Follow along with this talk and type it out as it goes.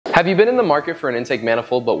Have you been in the market for an intake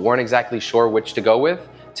manifold but weren't exactly sure which to go with?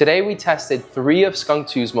 Today we tested 3 of Skunk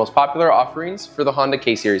 2's most popular offerings for the Honda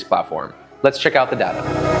K-Series platform. Let's check out the data.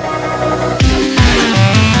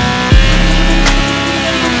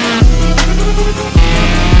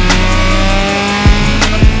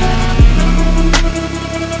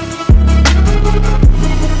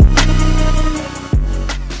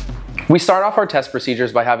 We start off our test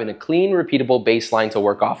procedures by having a clean, repeatable baseline to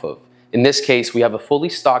work off of. In this case, we have a fully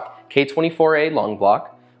stock K24 long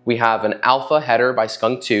block. We have an Alpha header by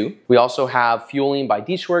Skunk 2. We also have fueling by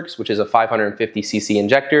Works, which is a 550cc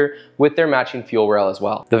injector with their matching fuel rail as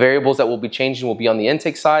well. The variables that we'll be changing will be on the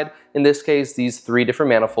intake side. In this case, these 3 different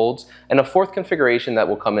manifolds and a 4th configuration that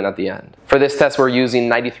will come in at the end. For this test, we're using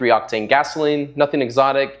 93 octane gasoline, nothing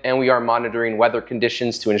exotic, and we are monitoring weather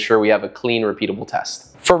conditions to ensure we have a clean, repeatable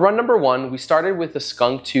test. For run number 1, we started with the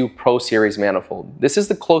Skunk 2 Pro Series manifold. This is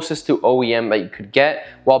the closest to OEM that you could get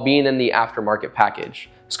while being in the aftermarket package.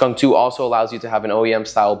 Skunk 2 also allows you to have an OEM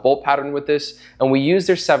style bolt pattern with this, and we use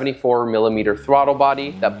their 74mm throttle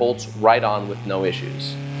body that bolts right on with no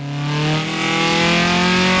issues.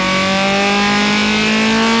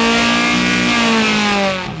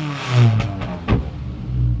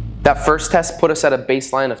 That first test put us at a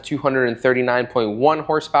baseline of 239.1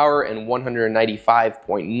 horsepower and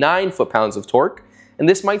 195.9 foot-pounds of torque. And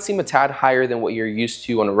this might seem a tad higher than what you're used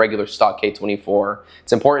to on a regular stock K24.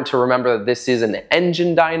 It's important to remember that this is an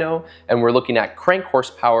engine dyno, and we're looking at crank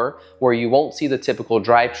horsepower, where you won't see the typical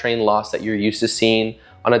drivetrain loss that you're used to seeing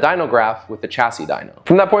on a dyno graph with the chassis dyno.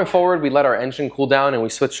 From that point forward, we let our engine cool down and we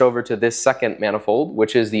switched over to this second manifold,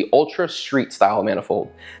 which is the Ultra Street style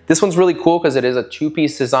manifold. This one's really cool because it is a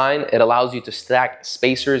 2-piece design. It allows you to stack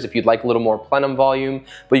spacers if you'd like a little more plenum volume,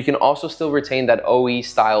 but you can also still retain that OE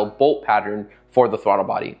style bolt pattern for the throttle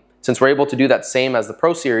body. Since we're able to do that same as the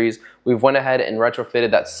Pro Series, we've went ahead and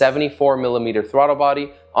retrofitted that 74mm throttle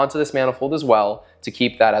body onto this manifold as well to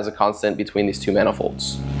keep that as a constant between these 2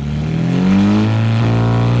 manifolds.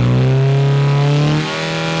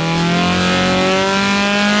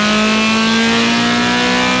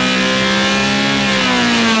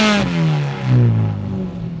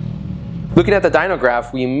 Looking at the dyno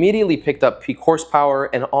graph, we immediately picked up peak horsepower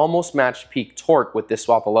and almost matched peak torque with this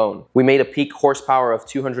swap alone. We made a peak horsepower of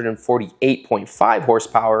 248.5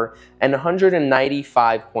 horsepower and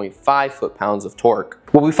 195.5 foot-pounds of torque.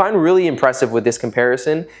 What we find really impressive with this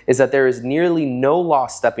comparison is that there is nearly no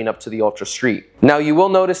loss stepping up to the Ultra Street. Now you will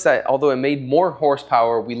notice that although it made more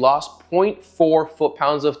horsepower, we lost 0.4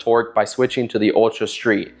 foot-pounds of torque by switching to the Ultra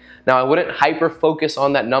Street. Now I wouldn't hyper focus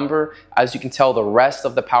on that number. As you can tell, the rest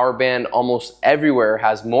of the power band almost everywhere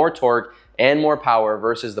has more torque and more power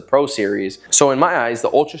versus the Pro Series. So in my eyes,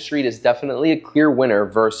 the Ultra Street is definitely a clear winner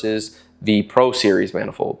versus the Pro Series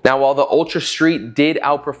manifold. Now, while the Ultra Street did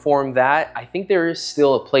outperform that, I think there is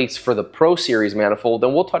still a place for the Pro Series manifold,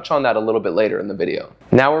 and we'll touch on that a little bit later in the video.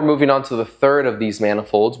 Now we're moving on to the third of these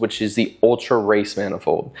manifolds, which is the Ultra Race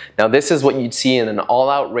manifold. Now this is what you'd see in an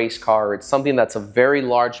all-out race car. It's something that's a very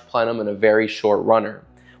large plenum and a very short runner.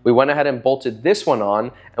 We went ahead and bolted this one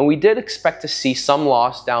on, and we did expect to see some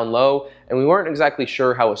loss down low, and we weren't exactly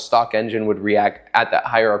sure how a stock engine would react at that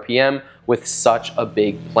higher RPM with such a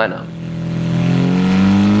big plenum.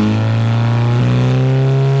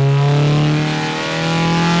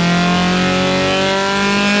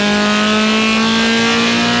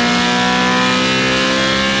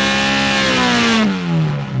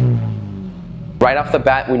 Right off the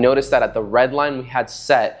bat, we noticed that at the red line we had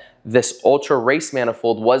set, this Ultra Race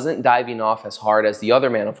manifold wasn't diving off as hard as the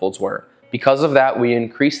other manifolds were. Because of that, we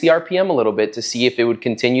increased the RPM a little bit to see if it would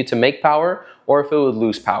continue to make power or if it would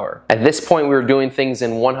lose power. At this point, we were doing things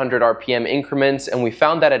in 100 RPM increments, and we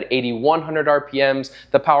found that at 8100 RPMs,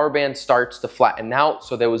 the power band starts to flatten out,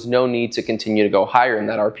 so there was no need to continue to go higher in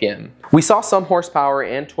that RPM. We saw some horsepower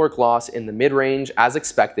and torque loss in the mid-range as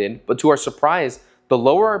expected, but to our surprise, the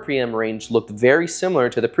lower RPM range looked very similar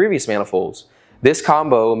to the previous manifolds. This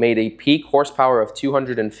combo made a peak horsepower of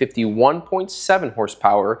 251.7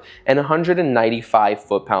 horsepower and 195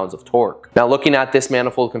 foot-pounds of torque. Now looking at this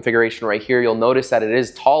manifold configuration right here, you'll notice that it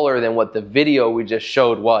is taller than what the video we just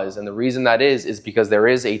showed was, and the reason that is because there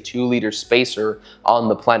is a 2-liter spacer on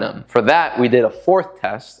the plenum. For that, we did a 4th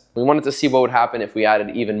test. We wanted to see what would happen if we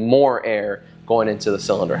added even more air going into the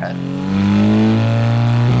cylinder head.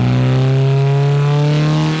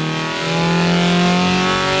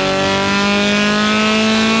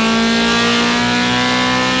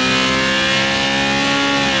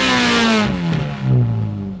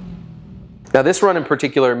 Now this run in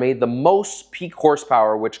particular made the most peak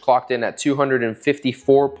horsepower, which clocked in at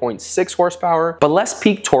 254.6 horsepower, but less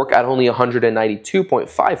peak torque at only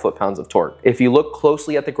 192.5 foot-pounds of torque. If you look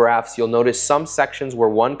closely at the graphs, you'll notice some sections where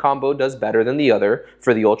one combo does better than the other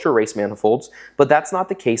for the Ultra Race manifolds, but that's not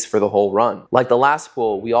the case for the whole run. Like the last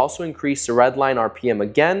pull, we also increased the red line RPM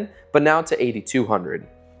again, but now to 8,200.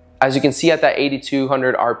 As you can see at that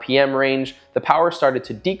 8,200 RPM range, the power started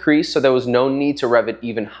to decrease, so there was no need to rev it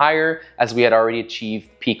even higher as we had already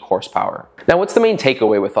achieved peak horsepower. Now, what's the main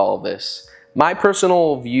takeaway with all of this? My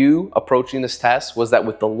personal view approaching this test was that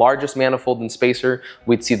with the largest manifold and spacer,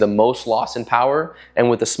 we'd see the most loss in power,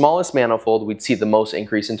 and with the smallest manifold, we'd see the most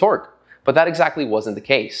increase in torque. But that exactly wasn't the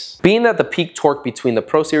case. Being that the peak torque between the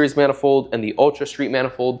Pro Series manifold and the Ultra Street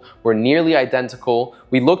manifold were nearly identical,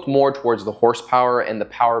 we looked more towards the horsepower and the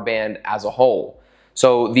power band as a whole.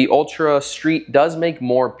 So the Ultra Street does make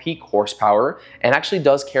more peak horsepower and actually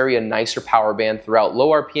does carry a nicer power band throughout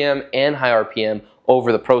low RPM and high RPM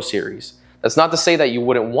over the Pro Series. That's not to say that you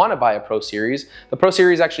wouldn't want to buy a Pro Series. The Pro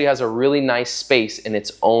Series actually has a really nice space in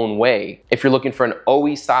its own way. If you're looking for an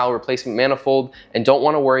OE style replacement manifold and don't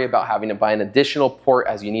want to worry about having to buy an additional port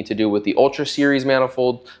as you need to do with the Ultra Series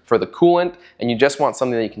manifold for the coolant, and you just want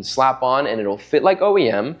something that you can slap on and it'll fit like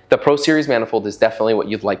OEM, the Pro Series manifold is definitely what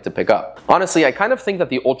you'd like to pick up. Honestly, I kind of think that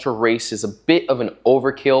the Ultra Race is a bit of an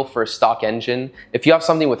overkill for a stock engine. If you have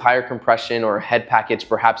something with higher compression or a head package,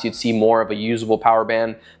 perhaps you'd see more of a usable power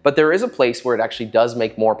band, but there is a place where it actually does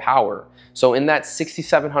make more power. So in that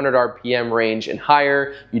 6,700 RPM range and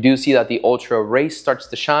higher, you do see that the Ultra Race starts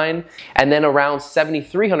to shine. And then around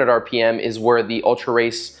 7,300 RPM is where the Ultra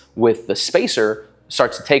Race with the spacer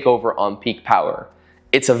starts to take over on peak power.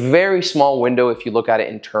 It's a very small window if you look at it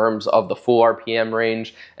in terms of the full RPM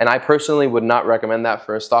range, and I personally would not recommend that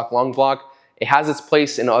for a stock long block. It has its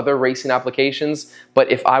place in other racing applications,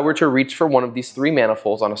 but if I were to reach for one of these three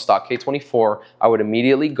manifolds on a stock K24, I would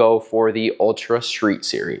immediately go for the Ultra Street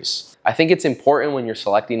series. I think it's important when you're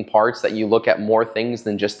selecting parts that you look at more things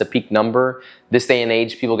than just the peak number. This day and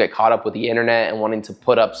age, people get caught up with the internet and wanting to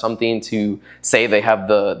put up something to say they have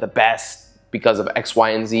the best because of X, Y,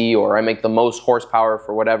 and Z, or I make the most horsepower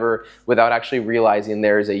for whatever, without actually realizing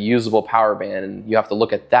there is a usable power band, and you have to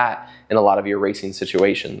look at that in a lot of your racing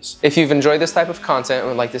situations. If you've enjoyed this type of content and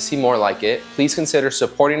would like to see more like it, please consider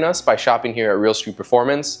supporting us by shopping here at Real Street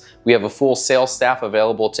Performance. We have a full sales staff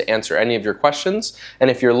available to answer any of your questions, and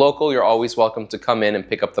if you're local, you're always welcome to come in and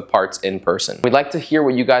pick up the parts in person. We'd like to hear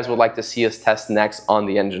what you guys would like to see us test next on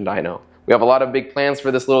the engine dyno. We have a lot of big plans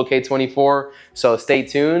for this little K24, so stay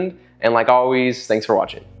tuned. And like always, thanks for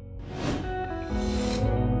watching.